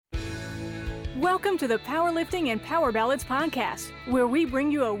Welcome to the Powerlifting and Power Ballads podcast, where we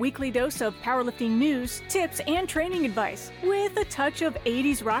bring you a weekly dose of powerlifting news, tips, and training advice with a touch of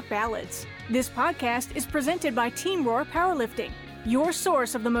 80s rock ballads. This podcast is presented by Team Roar Powerlifting, your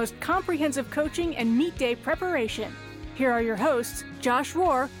source of the most comprehensive coaching and meet day preparation. Here are your hosts, Josh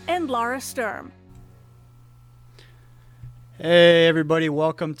Rohr and Laura Sturm. Hey everybody,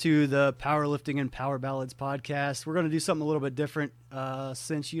 welcome to the Powerlifting and Power Ballads podcast. We're going to do something a little bit different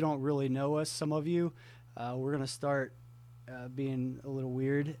since you don't really know us, some of you. We're going to start being a little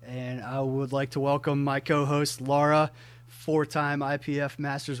weird, and I would like to welcome my co-host Laura, four-time IPF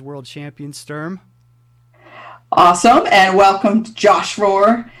Masters World Champion Sturm. Awesome, and welcome to Josh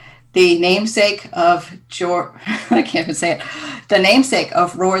Rohr, the namesake of I can't even say it. The namesake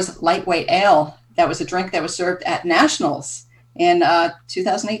of Rohr's Lightweight Ale. That was a drink that was served at Nationals in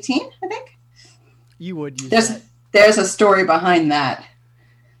 2018, I think. You would use that. There's a story behind that.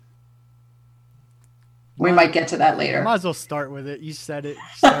 We might get to that later. Might as well start with it. You said it.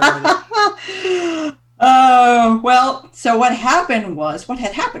 Start with it. Well, so what had happened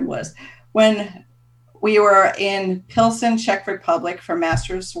was when we were in Pilsen, Czech Republic for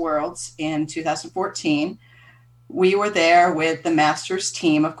Masters Worlds in 2014, we were there with the Masters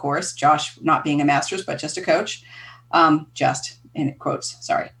team, of course, Josh not being a Masters, but just a coach, just in quotes,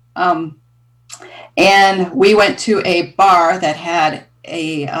 sorry. And we went to a bar that had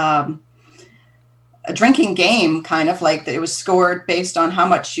a drinking game, kind of like it was scored based on how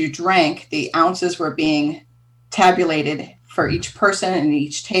much you drank. The ounces were being tabulated for each person and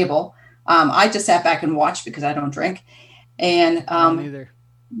each table. I just sat back and watched because I don't drink. And neither.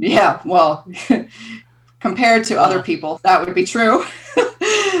 Yeah, well, compared to other people, that would be true.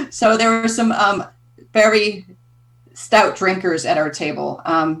 So there were some very stout drinkers at our table,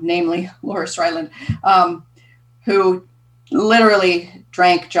 namely Laura Stryland, who literally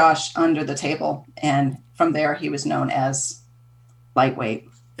drank Josh under the table. And from there, he was known as Lightweight.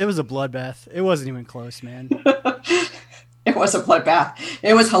 It was a bloodbath. It wasn't even close, man. It was a bloodbath.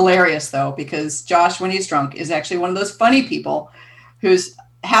 It was hilarious, though, because Josh, when he's drunk, is actually one of those funny people who's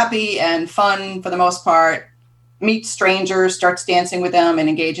happy and fun for the most part, meets strangers, starts dancing with them and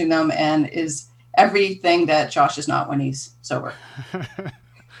engaging them, and is everything that Josh is not when he's sober.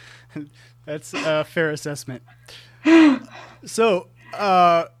 That's a fair assessment. So,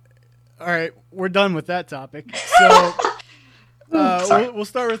 all right, we're done with that topic. So we'll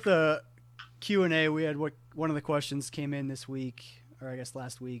start with the Q&A. We had one of the questions came in this week, or I guess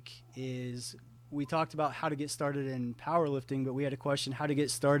last week, is we talked about how to get started in powerlifting, but we had a question, how to get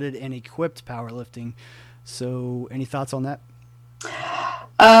started in equipped powerlifting. So any thoughts on that?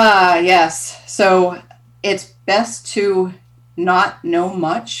 Yes. So it's best to not know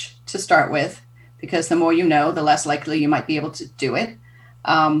much to start with, because the more you know, the less likely you might be able to do it.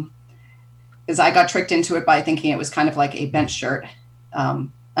 Because I got tricked into it by thinking it was kind of like a bench shirt.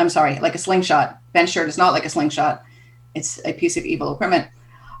 Like a slingshot. Bench shirt is not like a slingshot. It's a piece of evil equipment.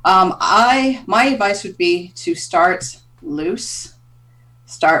 My advice would be to start loose.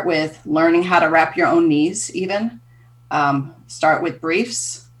 Start with learning how to wrap your own knees even. Start with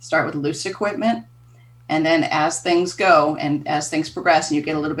briefs. Start with loose equipment. And then as things go and as things progress and you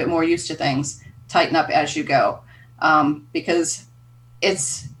get a little bit more used to things, tighten up as you go. Because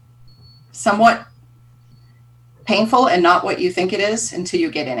it's somewhat painful and not what you think it is until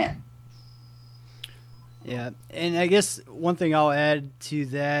you get in it. Yeah, and I guess one thing I'll add to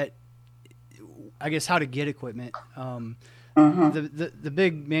that, I guess how to get equipment. The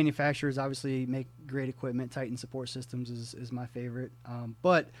big manufacturers obviously make great equipment. Titan Support Systems is my favorite.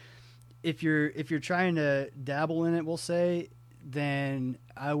 But if you're trying to dabble in it, we'll say, then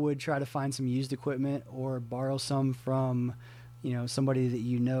I would try to find some used equipment or borrow some from, somebody that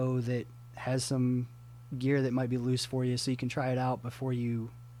you know that has some gear that might be loose for you, so you can try it out before you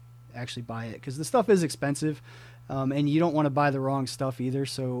actually buy it, because the stuff is expensive, and you don't want to buy the wrong stuff either.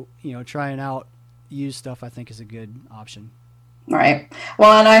 So trying out used stuff I think is a good option. Right.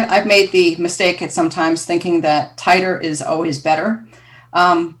 Well, and I've made the mistake at sometimes thinking that tighter is always better,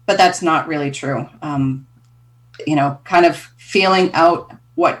 but that's not really true. Kind of feeling out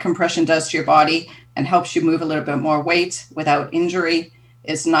what compression does to your body and helps you move a little bit more weight without injury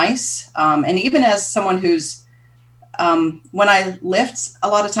is nice. And even as someone who's when I lift, a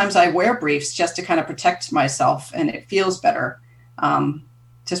lot of times I wear briefs just to kind of protect myself, and it feels better,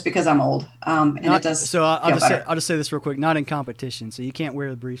 just because I'm old. It does. So I'll just say this real quick. Not in competition, so you can't wear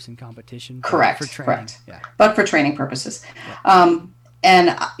the briefs in competition. Correct. For training. Correct. Yeah. But for training purposes, and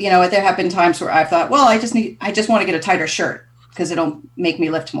there have been times where I've thought, well, I just want to get a tighter shirt because it'll make me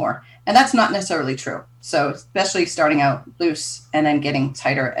lift more, and that's not necessarily true. So especially starting out loose and then getting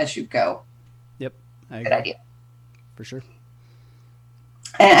tighter as you go. good idea. For sure.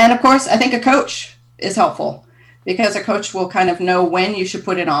 And of course, I think a coach is helpful because a coach will kind of know when you should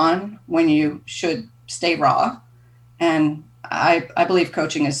put it on, when you should stay raw. And I believe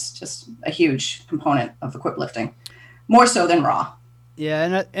coaching is just a huge component of equip lifting, more so than raw.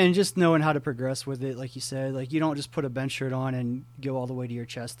 Yeah, and just knowing how to progress with it, like you said, like you don't just put a bench shirt on and go all the way to your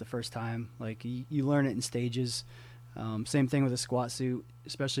chest the first time. Like you learn it in stages. Same thing with a squat suit,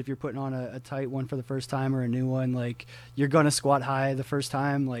 especially if you're putting on a tight one for the first time or a new one. Like you're gonna squat high the first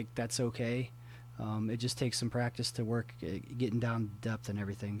time, like that's okay. It just takes some practice to work getting down depth and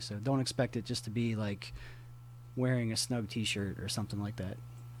everything. So don't expect it just to be like wearing a snug t-shirt or something like that.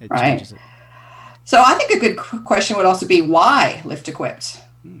 It changes it. So I think a good question would also be why lift equipped?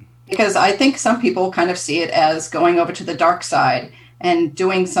 Because I think some people kind of see it as going over to the dark side and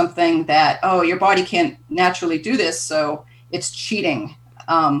doing something that, oh, your body can't naturally do this, so it's cheating,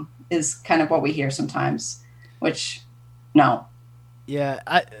 is kind of what we hear sometimes, which, no. Yeah,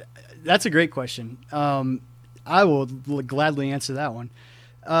 that's a great question. I will gladly answer that one.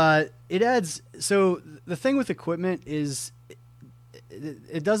 It adds, so the thing with equipment is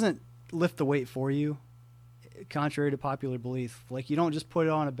it doesn't lift the weight for you, contrary to popular belief. Like you don't just put it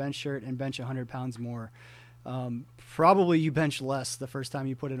on a bench shirt and bench 100 pounds more. Probably you bench less the first time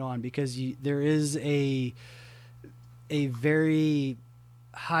you put it on because there is a very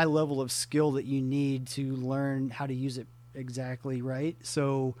high level of skill that you need to learn how to use it exactly right.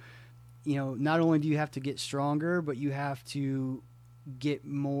 So, not only do you have to get stronger, but you have to get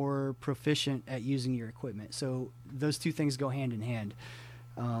more proficient at using your equipment. So those two things go hand in hand.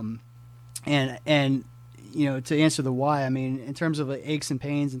 And to answer the why, I mean, in terms of like aches and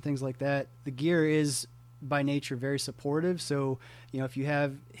pains and things like that, the gear is by nature very supportive. So, if you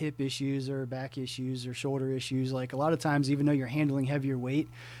have hip issues or back issues or shoulder issues, like a lot of times, even though you're handling heavier weight,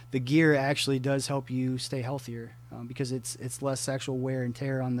 the gear actually does help you stay healthier because it's less actual wear and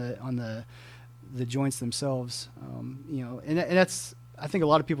tear on the joints themselves. And that's, I think a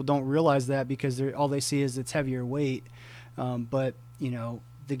lot of people don't realize that because all they see is it's heavier weight. But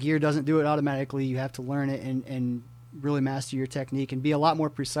the gear doesn't do it automatically. You have to learn it and really master your technique and be a lot more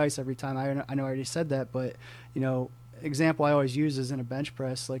precise every time. I know I already said that, but example I always use is in a bench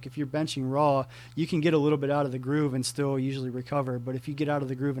press. Like if you're benching raw, you can get a little bit out of the groove and still usually recover. But if you get out of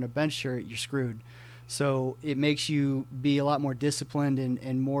the groove in a bench shirt, you're screwed. So it makes you be a lot more disciplined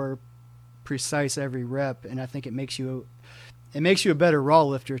and more precise every rep. And I think it makes you a better raw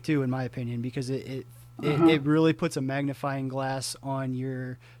lifter too, in my opinion, because it really puts a magnifying glass on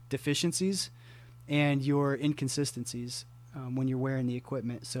your deficiencies and your inconsistencies when you're wearing the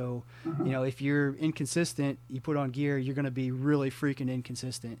equipment. So, if you're inconsistent, you put on gear, you're going to be really freaking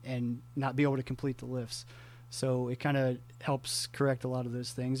inconsistent and not be able to complete the lifts. So it kind of helps correct a lot of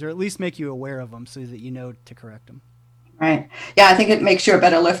those things, or at least make you aware of them so that you know to correct them. Right. Yeah, I think it makes you a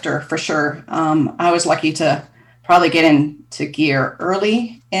better lifter for sure. I was lucky to probably get into gear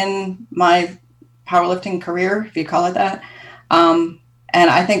early in my powerlifting career, if you call it that. And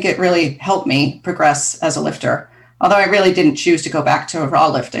I think it really helped me progress as a lifter, although I really didn't choose to go back to raw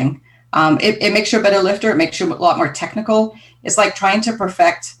lifting. It makes you a better lifter. It makes you a lot more technical. It's like trying to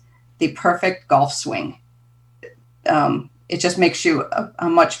perfect the perfect golf swing. It just makes you a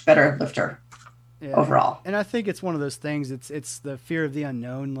much better lifter overall. And I think it's one of those things. It's the fear of the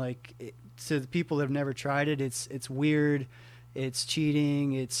unknown. Like to the people that have never tried it, it's weird. It's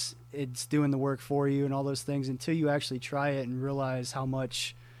cheating. It's doing the work for you and all those things until you actually try it and realize how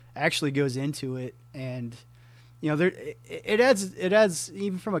much actually goes into it. And, it adds,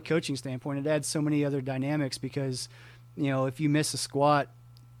 even from a coaching standpoint, it adds so many other dynamics because, if you miss a squat,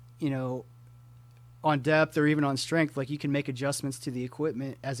 on depth or even on strength, like you can make adjustments to the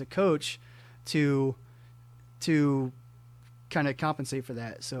equipment as a coach to kind of compensate for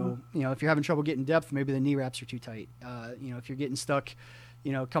that. So, if you're having trouble getting depth, maybe the knee wraps are too tight. If you're getting stuck,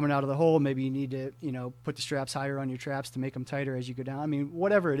 coming out of the hole, maybe you need to, put the straps higher on your traps to make them tighter as you go down. I mean,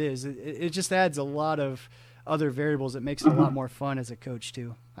 whatever it is, it just adds a lot of other variables that makes it a lot more fun as a coach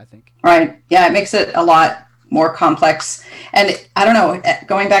too, I think. Right. Yeah. It makes it a lot more complex. And I don't know,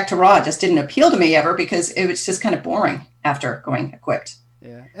 going back to raw just didn't appeal to me ever because it was just kind of boring after going equipped.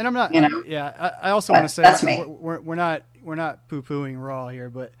 Yeah. And I'm not, I also want to say that's me. We're not poo-pooing raw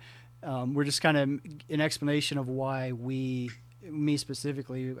here, but we're just kind of an explanation of why me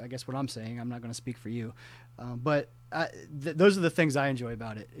specifically, I guess what I'm saying, I'm not going to speak for you, but those are the things I enjoy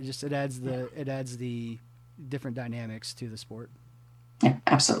about it. It adds the different dynamics to the sport. Yeah,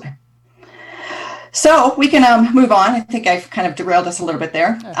 absolutely. So we can move on. I think I've kind of derailed us a little bit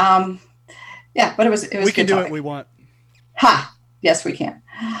there. But it was we can do topic. what we want. Ha! Yes, we can.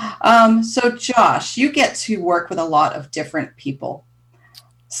 So Josh, you get to work with a lot of different people.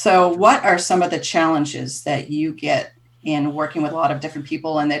 So what are some of the challenges that you get in working with a lot of different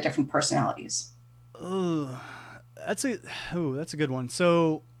people and their different personalities? Oh, that's a good one.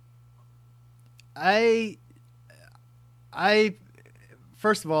 So I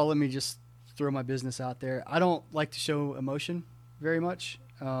first of all, let me just throw my business out there. I don't like to show emotion very much.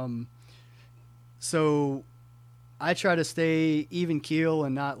 So I try to stay even keel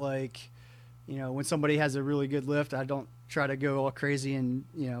and not like, when somebody has a really good lift, I don't try to go all crazy and,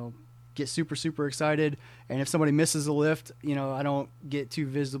 get super, super excited. And if somebody misses a lift, I don't get too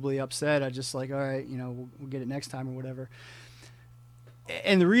visibly upset. I just like, all right, we'll get it next time or whatever.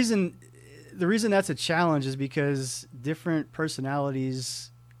 And the reason that's a challenge is because different personalities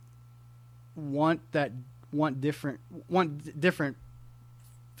want different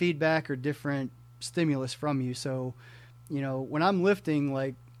feedback or different stimulus from you. So, when I'm lifting,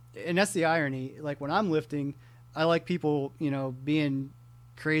 like, and that's the irony, like when I'm lifting, I like people, being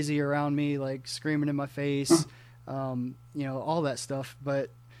crazy around me, like screaming in my face, all that stuff. But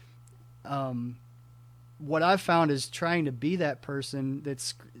what I've found is trying to be that person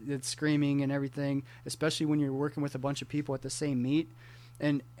that's screaming and everything, especially when you're working with a bunch of people at the same meet.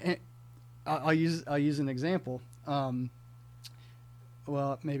 And I'll use an example. Well,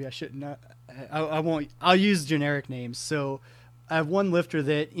 maybe I shouldn't. I won't. I'll use generic names. So I have one lifter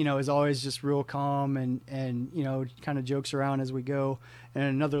that, is always just real calm and kind of jokes around as we go. And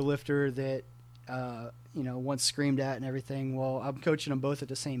another lifter that, once screamed at and everything. Well, I'm coaching them both at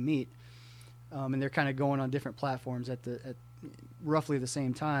the same meet. And they're kind of going on different platforms at roughly the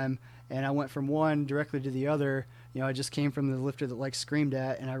same time. And I went from one directly to the other. I just came from the lifter that screamed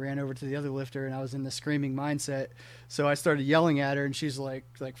at, and I ran over to the other lifter, and I was in the screaming mindset. So I started yelling at her, and she's like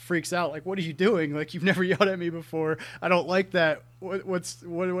freaks out, like, "What are you doing? Like, you've never yelled at me before. I don't like that. What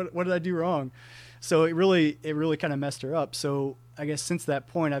did I do wrong?" So it really kind of messed her up. So I guess since that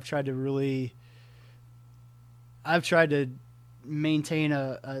point, I've tried to maintain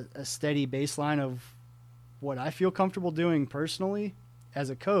a steady baseline of what I feel comfortable doing personally as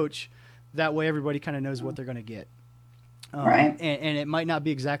a coach. That way everybody kind of knows what they're going to get. Right. And it might not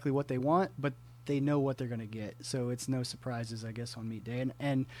be exactly what they want, but they know what they're going to get. So it's no surprises, I guess, on meet day.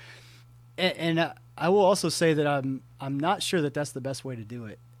 And I will also say that I'm not sure that that's the best way to do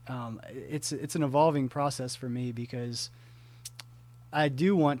it. It's an evolving process for me because I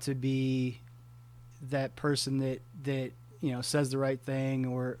do want to be that person that says the right thing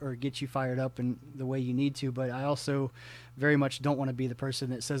or gets you fired up in the way you need to. But I also very much don't want to be the person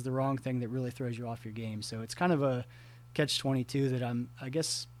that says the wrong thing that really throws you off your game. So it's kind of a catch-22 that I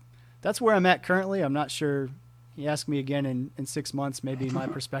guess that's where I'm at currently. I'm not sure. You ask me again in 6 months, maybe my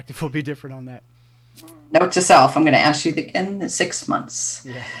perspective will be different on that. Note to self, I'm going to ask you again in 6 months.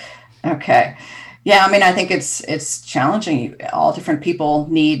 Yeah. Okay. Yeah, I mean, I think it's challenging. All different people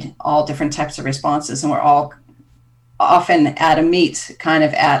need all different types of responses, and we're all often at a meet kind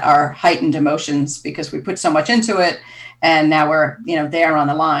of at our heightened emotions because we put so much into it, and now we're there on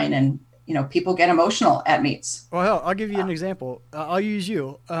the line, and people get emotional at meets. Well, hell, I'll give you an example. I'll use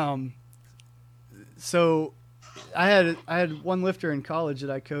you. So I had one lifter in college that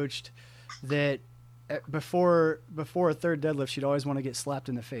I coached that before a third deadlift, she'd always want to get slapped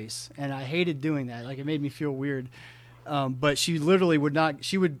in the face, and I hated doing that. Like, it made me feel weird. But she literally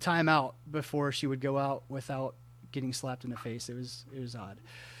she would time out before she would go out without getting slapped in the face. It was odd.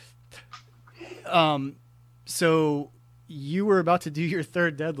 So you were about to do your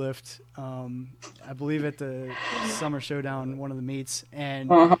third deadlift, I believe at the Summer Showdown, one of the meets,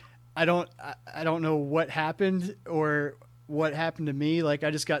 and I don't know what happened or what happened to me. Like,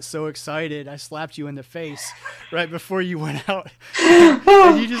 I just got so excited, I slapped you in the face right before you went out,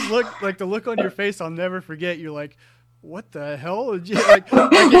 and you just looked like the look on your face. I'll never forget. You're like, "What the hell?"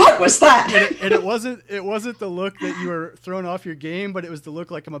 What was that? And it wasn't the look that you were thrown off your game, but it was the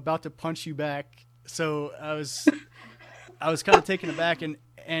look like I'm about to punch you back. So I was kind of taken aback,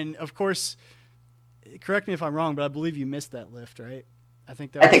 and of course, correct me if I'm wrong, but I believe you missed that lift, right? I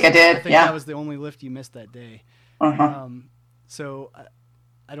think I did. I think that was the only lift you missed that day. So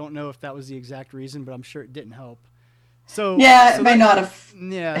I don't know if that was the exact reason, but I'm sure it didn't help. So it may not have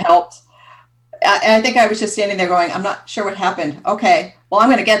helped. I think I was just standing there going, I'm not sure what happened. Okay, well, I'm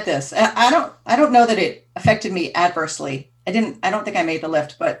going to get this. I don't know that it affected me adversely. I don't think I made the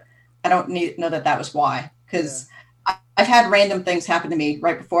lift, but I don't know that was why, because I've had random things happen to me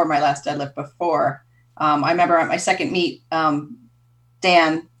right before my last deadlift before. I remember at my second meet,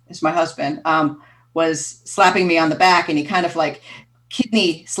 Dan is my husband, was slapping me on the back, and he kind of like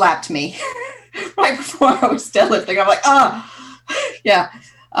kidney slapped me right before I was deadlifting. I'm like, Yeah.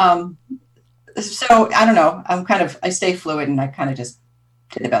 So I don't know. I stay fluid, and I kind of just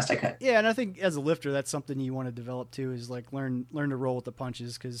did the best I could. Yeah, and I think as a lifter, that's something you want to develop too. Is like learn to roll with the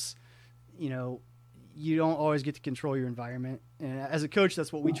punches, because you don't always get to control your environment. And as a coach,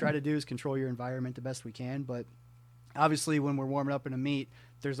 that's what we try to do, is control your environment the best we can. But obviously, when we're warming up in a meet,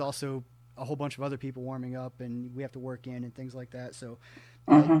 there's also a whole bunch of other people warming up, and we have to work in and things like that. So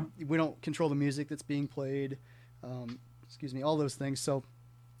we don't control the music that's being played. All those things. So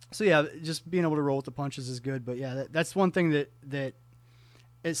yeah, just being able to roll with the punches is good. But yeah, that's one thing that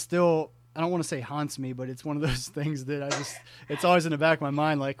it's still, I don't want to say haunts me, but it's one of those things that it's always in the back of my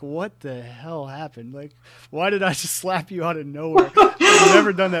mind, like, what the hell happened? Like, why did I just slap you out of nowhere? I've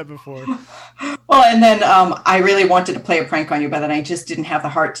never done that before. Well, and then I really wanted to play a prank on you, but then I just didn't have the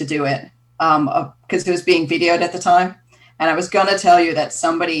heart to do it because it was being videoed at the time. And I was going to tell you that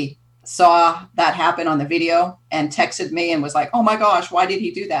somebody saw that happen on the video and texted me and was like, oh my gosh, why did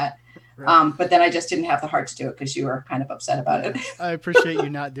he do that? Right. But then I just didn't have the heart to do it because you were kind of upset about it. I appreciate you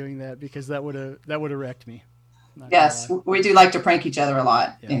not doing that, because that would have wrecked me. Yes, we do like to prank each other a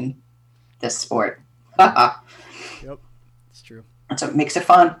lot in this sport. Yep, it's true. That's what makes it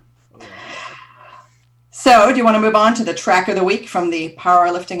fun. Oh, yeah. So do you want to move on to the track of the week from the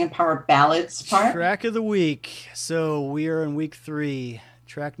powerlifting and power ballads part? Track of the week. So we are in week 3.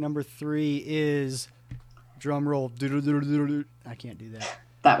 Track number 3 is, drum roll. I can't do that.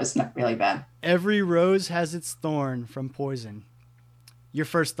 That was not really bad. Every Rose Has Its Thorn from Poison. Your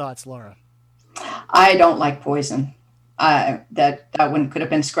first thoughts, Laura? I don't like Poison. That one could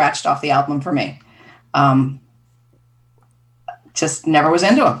have been scratched off the album for me. Just never was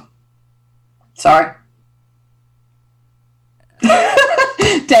into them. Sorry.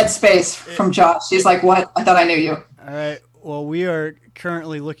 Dead space from Josh. She's like, what? I thought I knew you. All right. Well, we are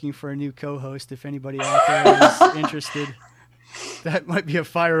currently looking for a new co-host. If anybody out there is interested, that might be a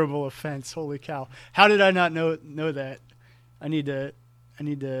fireable offense. Holy cow! How did I not know that? I need to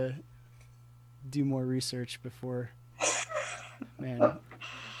do more research before. Man,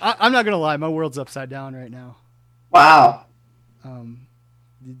 I'm not gonna lie. My world's upside down right now. Wow.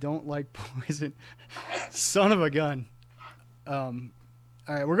 You don't like Poison, son of a gun. All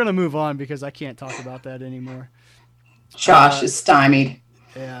right, we're gonna move on because I can't talk about that anymore. Josh is stymied.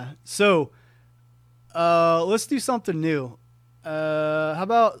 Yeah. So, let's do something new. How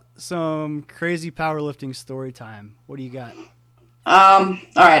about some crazy powerlifting story time? What do you got? All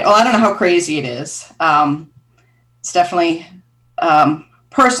right. Well, I don't know how crazy it is. It's definitely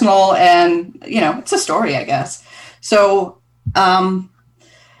personal, and it's a story, I guess. So, in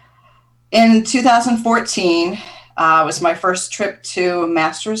 2014, was my first trip to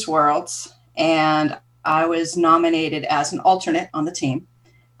Masters Worlds, and I was nominated as an alternate on the team.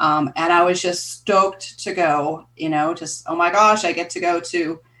 And I was just stoked to go, oh my gosh, I get to go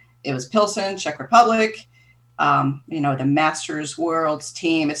to, it was Pilsen, Czech Republic, the Masters Worlds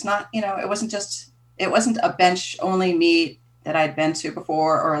team. It's not, it wasn't a bench only meet that I'd been to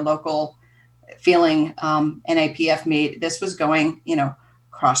before, or a local feeling NAPF meet. This was going,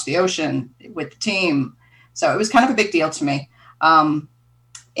 across the ocean with the team. So it was kind of a big deal to me.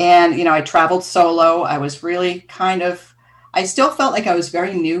 And, I traveled solo. I was really I still felt like I was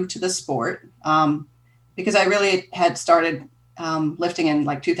very new to the sport because I really had started lifting in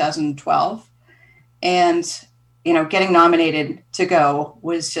like 2012. And, getting nominated to go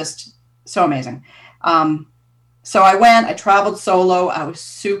was just so amazing. So I traveled solo. I was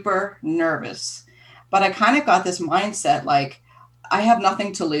super nervous, but I kind of got this mindset, like, I have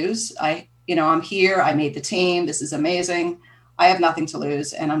nothing to lose. I'm here. I made the team. This is amazing. I have nothing to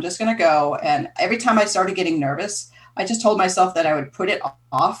lose, and I'm just going to go. And every time I started getting nervous, I just told myself that I would put it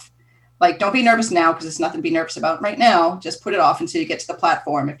off. Like, don't be nervous now, because there's nothing to be nervous about right now. Just put it off until you get to the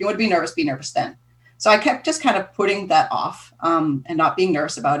platform. If you want to be nervous then. So I kept just kind of putting that off and not being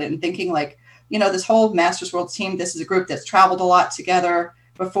nervous about it, and thinking like, this whole Masters World team, this is a group that's traveled a lot together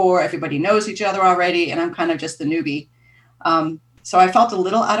before. Everybody knows each other already, and I'm kind of just the newbie. So I felt a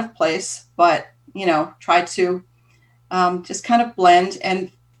little out of place, but, tried to just kind of blend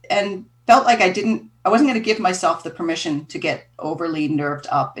and felt like I wasn't going to give myself the permission to get overly nerved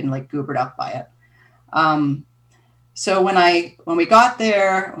up and like goobered up by it. So when we got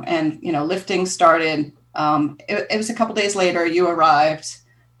there and, lifting started, it was a couple days later, you arrived,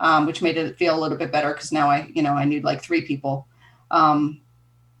 which made it feel a little bit better, because now I knew like 3 people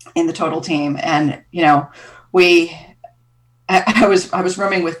in the total team. And, I was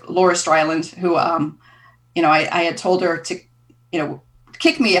rooming with Laura Stryland, who, I had told her to,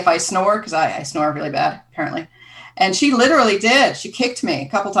 kick me if I snore, because I snore really bad, apparently. And she literally did. She kicked me a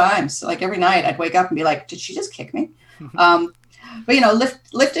couple times. Like every night I'd wake up and be like, did she just kick me? But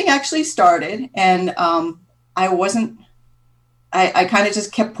lifting actually started, and I kind of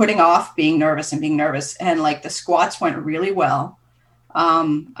just kept putting off being nervous, and like the squats went really well.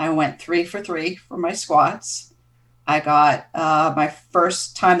 I went 3 for 3 for my squats. I got my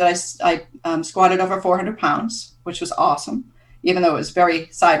first time that I squatted over 400 pounds, which was awesome, even though it was very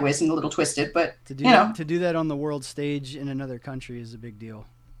sideways and a little twisted. But to do that on the world stage in another country is a big deal.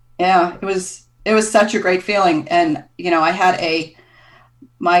 Yeah, it was such a great feeling. And I had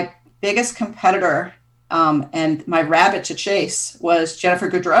my biggest competitor and my rabbit to chase was Jennifer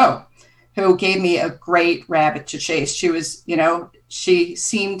Goudreau, who gave me a great rabbit to chase. She was, it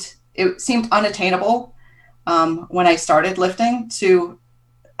seemed unattainable when I started lifting to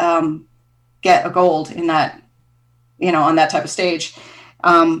get a gold in that, on that type of stage.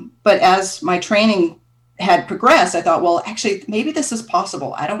 But as my training had progressed, I thought, well, actually, maybe this is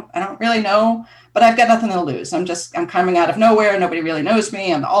possible. I don't really know, but I've got nothing to lose. I'm coming out of nowhere. Nobody really knows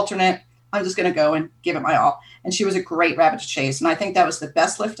me. I'm the alternate. I'm just going to go and give it my all. And she was a great rabbit to chase. And I think that was the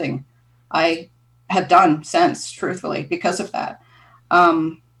best lifting I have done since, truthfully, because of that.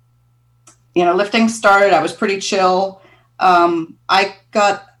 Lifting started, I was pretty chill. I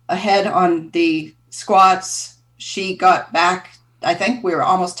got ahead on the squats. She got back. I think we were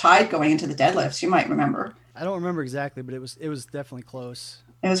almost tied going into the deadlifts. You might remember. I don't remember exactly, but it was definitely close.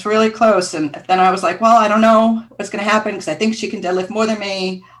 It was really close. And then I was like, well, I don't know what's going to happen because I think she can deadlift more than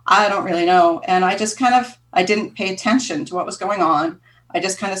me. I don't really know. And I just I didn't pay attention to what was going on. I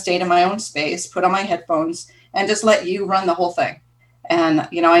just kind of stayed in my own space, put on my headphones, and just let you run the whole thing. And,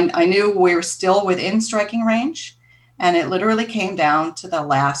 I knew we were still within striking range. And it literally came down to the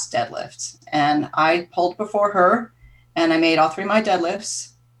last deadlift. And I pulled before her, and I made all 3 of my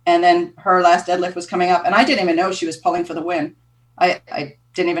deadlifts. And then her last deadlift was coming up, and I didn't even know she was pulling for the win. I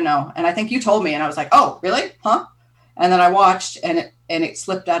didn't even know. And I think you told me, and I was like, oh, really? Huh? And then I watched, and it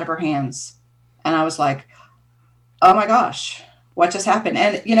slipped out of her hands. And I was like, oh my gosh, what just happened?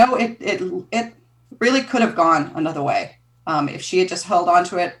 And, it really could have gone another way. If she had just held on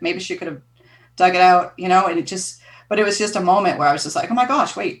to it, maybe she could have dug it out, and but it was just a moment where I was just like, oh my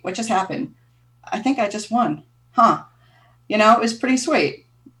gosh, wait, what just happened? I think I just won. Huh? It was pretty sweet,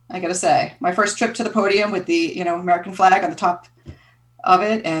 I got to say. My first trip to the podium with the, American flag on the top of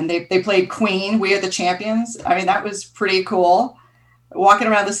it. And they played Queen, We Are the Champions. I mean, that was pretty cool. Walking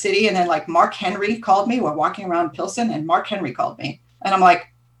around the city, and then like Mark Henry called me. We're walking around Pilsen, and Mark Henry called me. And I'm like,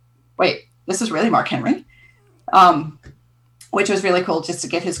 wait, this is really Mark Henry? Which was really cool just to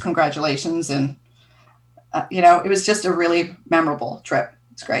get his congratulations. And, it was just a really memorable trip.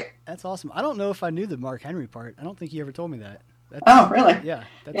 It's great. That's awesome. I don't know if I knew the Mark Henry part. I don't think he ever told me that. Oh, really? Yeah.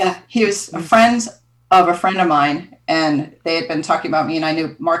 Yeah. He was a friend of a friend of mine, and they had been talking about me, and I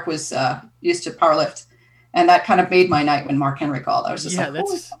knew Mark was used to powerlift, and that kind of made my night when Mark Henry called. I was just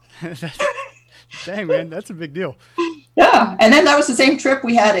that's dang, man, that's a big deal. Yeah. And then that was the same trip.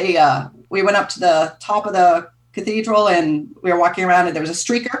 We had we went up to the top of the cathedral, and we were walking around, and there was a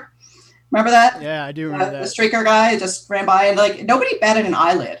streaker. Remember that? Yeah, I do remember that. The streaker guy just ran by, and like nobody batted an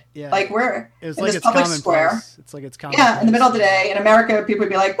eyelid. Yeah. Like we're in this public square. It's like it's common. Yeah, in the middle of the day in America, people would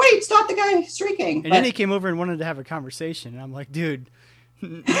be like, "Wait, stop the guy streaking!" And then he came over and wanted to have a conversation, and I'm like, "Dude,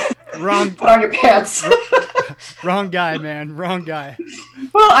 wrong. Put on your pants." Wrong guy, man. Wrong guy.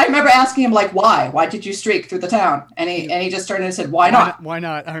 Well, I remember asking him like, "Why? Why did you streak through the town?" And he just turned and said, "Why not? Why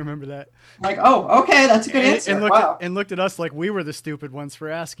not?" I remember that. I'm like, oh, okay, that's a good answer. And looked at us like we were the stupid ones for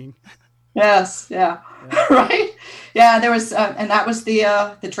asking. Yes, yeah. Right. Yeah, there was, and that was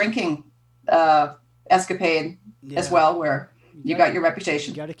the drinking escapade as well, where you got your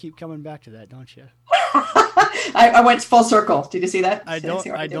reputation. You got to keep coming back to that, don't you? I went full circle. Did you see that? I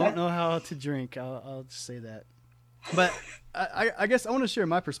don't know how to drink. I'll just say that. But I guess I want to share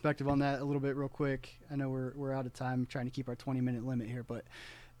my perspective on that a little bit real quick. I know we're out of time. I'm trying to keep our 20-minute limit here, but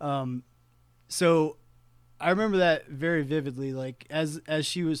so I remember that very vividly. Like as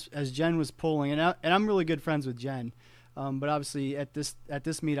Jen was pulling, and I'm really good friends with Jen, but obviously at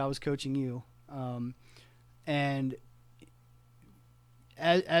this meet I was coaching you, and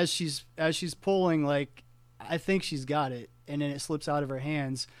as she's pulling, like I think she's got it, and then it slips out of her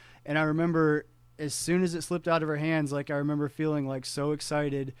hands, and I remember as soon as it slipped out of her hands, like I remember feeling like so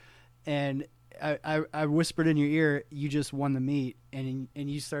excited, and I whispered in your ear, "You just won the meet," and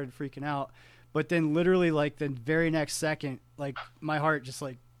you started freaking out. But then literally like the very next second, like my heart just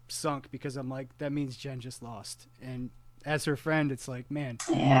like sunk because I'm like, that means Jen just lost. And as her friend, it's like, man,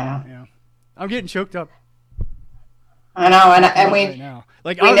 yeah, I'm getting choked up. I know. And we, right now.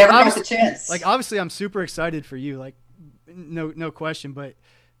 Like, we never got the chance. Like, obviously I'm super excited for you. Like no question, but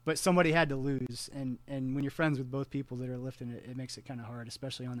but somebody had to lose, and when you're friends with both people that are lifting it, it makes it kind of hard,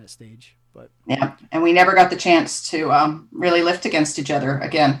 especially on that stage. But yeah, and we never got the chance to really lift against each other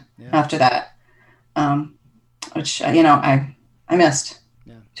again after that, which I missed,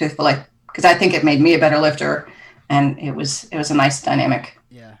 truthfully, because I think it made me a better lifter, and it was a nice dynamic.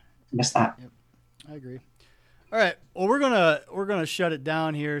 Yeah, I missed that. Yep. I agree. All right, well, we're gonna shut it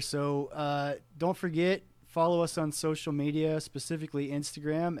down here. So don't forget, follow us on social media, specifically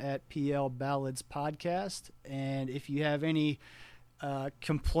Instagram at PL Ballads Podcast. And if you have any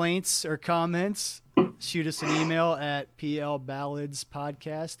complaints or comments, shoot us an email at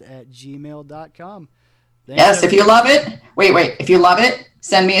plballadspodcast@gmail.com. Yes, if you love it, if you love it,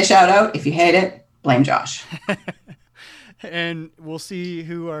 send me a shout out. If you hate it, blame Josh. And we'll see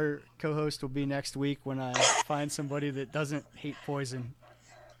who our co-host will be next week when I find somebody that doesn't hate poison.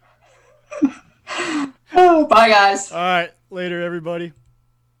 Oh, bye, guys. All right. Later, everybody.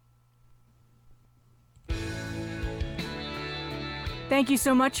 Thank you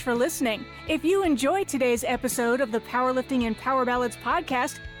so much for listening. If you enjoyed today's episode of the Powerlifting and Power Ballads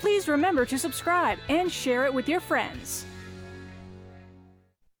podcast, please remember to subscribe and share it with your friends.